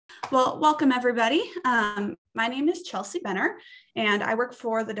Well, welcome everybody. My name is Chelsea Benner, and I work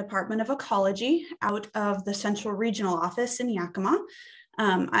for the Department of Ecology out of the Central Regional Office in Yakima.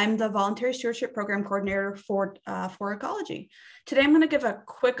 I'm the Voluntary Stewardship Program Coordinator for Ecology. Today, I'm going to give a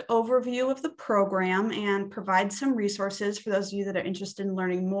quick overview of the program and provide some resources for those of you that are interested in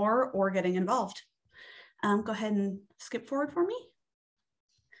learning more or getting involved. Go ahead and skip forward for me.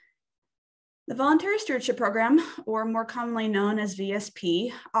 The Voluntary Stewardship Program, or more commonly known as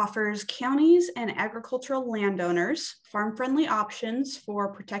VSP, offers counties and agricultural landowners farm-friendly options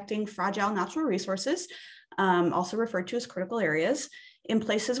for protecting fragile natural resources, also referred to as critical areas, in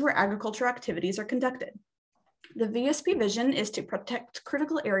places where agricultural activities are conducted. The VSP vision is to protect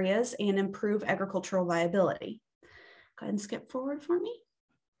critical areas and improve agricultural viability. Go ahead and skip forward for me.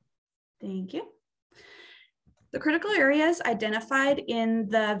 Thank you. The critical areas identified in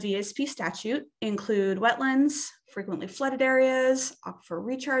the VSP statute include wetlands, frequently flooded areas, aquifer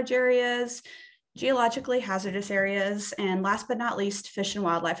recharge areas, geologically hazardous areas, and last but not least, fish and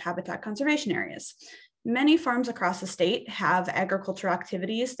wildlife habitat conservation areas. Many farms across the state have agricultural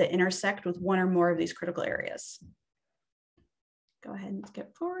activities that intersect with one or more of these critical areas. Go ahead and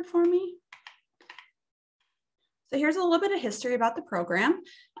skip forward for me. So here's a little bit of history about the program.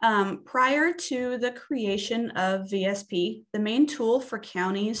 Prior to the creation of VSP, the main tool for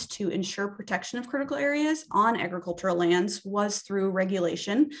counties to ensure protection of critical areas on agricultural lands was through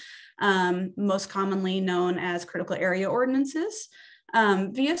regulation, most commonly known as critical area ordinances.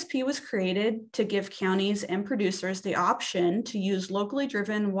 VSP was created to give counties and producers the option to use locally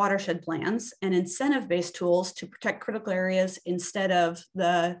driven watershed plans and incentive-based tools to protect critical areas instead of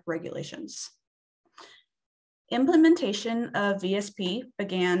the regulations. Implementation of VSP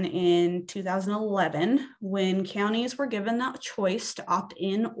began in 2011 when counties were given that choice to opt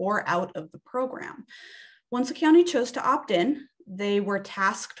in or out of the program. Once a county chose to opt in, they were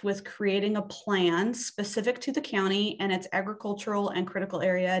tasked with creating a plan specific to the county and its agricultural and critical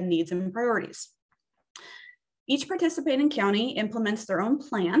area needs and priorities. Each participating county implements their own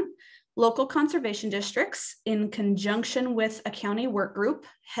plan. Local conservation districts, in conjunction with a county work group,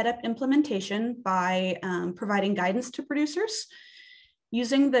 head up implementation by providing guidance to producers.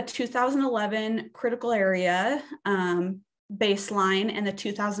 Using the 2011 critical area baseline and the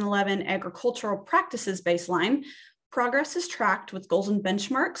 2011 agricultural practices baseline, progress is tracked with goals and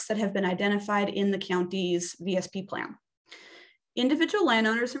benchmarks that have been identified in the county's VSP plan. Individual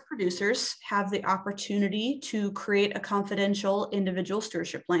landowners and producers have the opportunity to create a confidential individual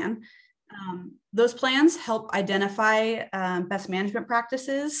stewardship plan. Those plans help identify best management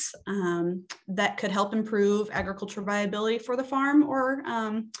practices that could help improve agricultural viability for the farm or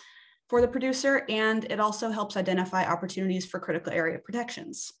for the producer, and it also helps identify opportunities for critical area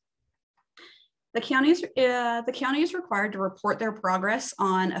protections. The county is required to report their progress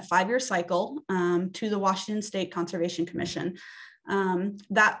on a 5-year cycle to the Washington State Conservation Commission.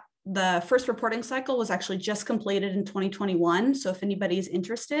 The first reporting cycle was actually just completed in 2021. So if anybody's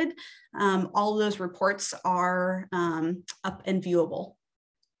interested, all of those reports are up and viewable.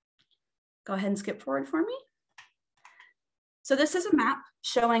 Go ahead and skip forward for me. So this is a map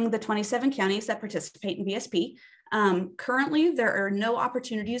showing the 27 counties that participate in VSP. Currently, there are no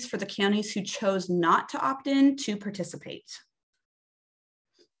opportunities for the counties who chose not to opt in to participate.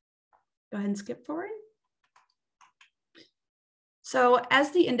 Go ahead and skip forward. So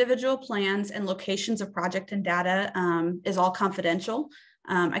as the individual plans and locations of project and data is all confidential,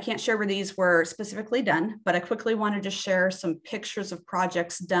 I can't share where these were specifically done, but I quickly wanted to share some pictures of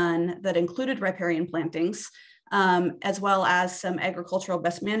projects done that included riparian plantings, as well as some agricultural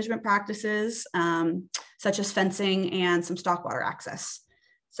best management practices, such as fencing and some stockwater access.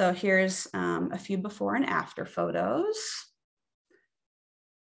 So here's a few before and after photos.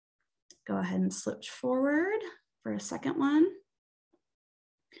 Go ahead and switch forward for a second one.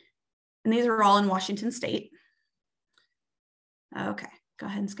 And these are all in Washington State. Okay, go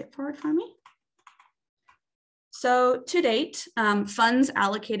ahead and skip forward for me. So to date, funds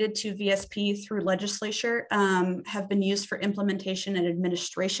allocated to VSP through legislature have been used for implementation and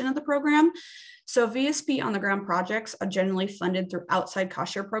administration of the program. So VSP on the ground projects are generally funded through outside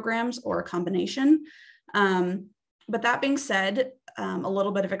cost share programs or a combination. But that being said, a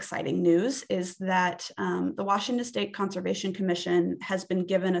little bit of exciting news is that the Washington State Conservation Commission has been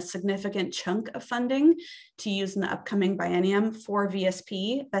given a significant chunk of funding to use in the upcoming biennium for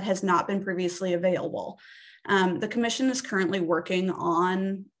VSP that has not been previously available. The commission is currently working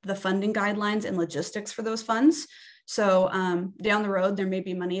on the funding guidelines and logistics for those funds. So down the road, there may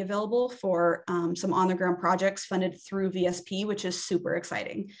be money available for some on-the-ground projects funded through VSP, which is super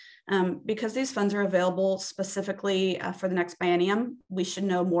exciting. Because these funds are available specifically for the next biennium, we should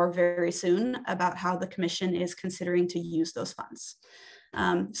know more very soon about how the commission is considering to use those funds.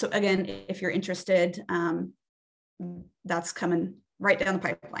 So again, if you're interested, that's coming right down the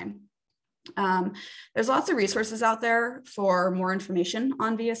pipeline. There's lots of resources out there for more information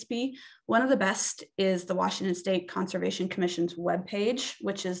on VSP. One of the best is the Washington State Conservation Commission's webpage,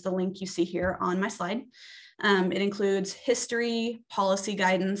 which is the link you see here on my slide. It includes history, policy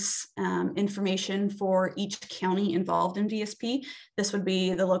guidance, information for each county involved in VSP. This would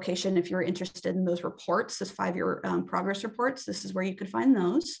be the location if you're interested in those reports, those 5-year progress reports. This is where you could find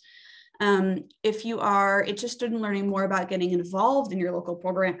those. If you are interested in learning more about getting involved in your local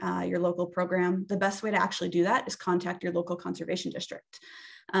program, the best way to actually do that is contact your local conservation district.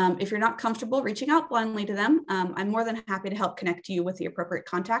 If you're not comfortable reaching out blindly to them, I'm more than happy to help connect you with the appropriate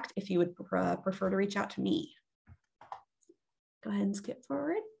contact if you would prefer to reach out to me. Go ahead and skip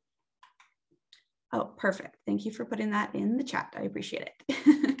forward. Oh, perfect. Thank you for putting that in the chat. I appreciate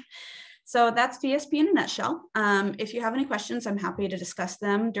it. So that's VSP in a nutshell. If you have any questions, I'm happy to discuss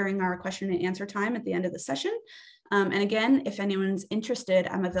them during our question and answer time at the end of the session. And again, if anyone's interested,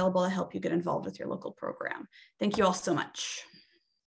 I'm available to help you get involved with your local program. Thank you all so much.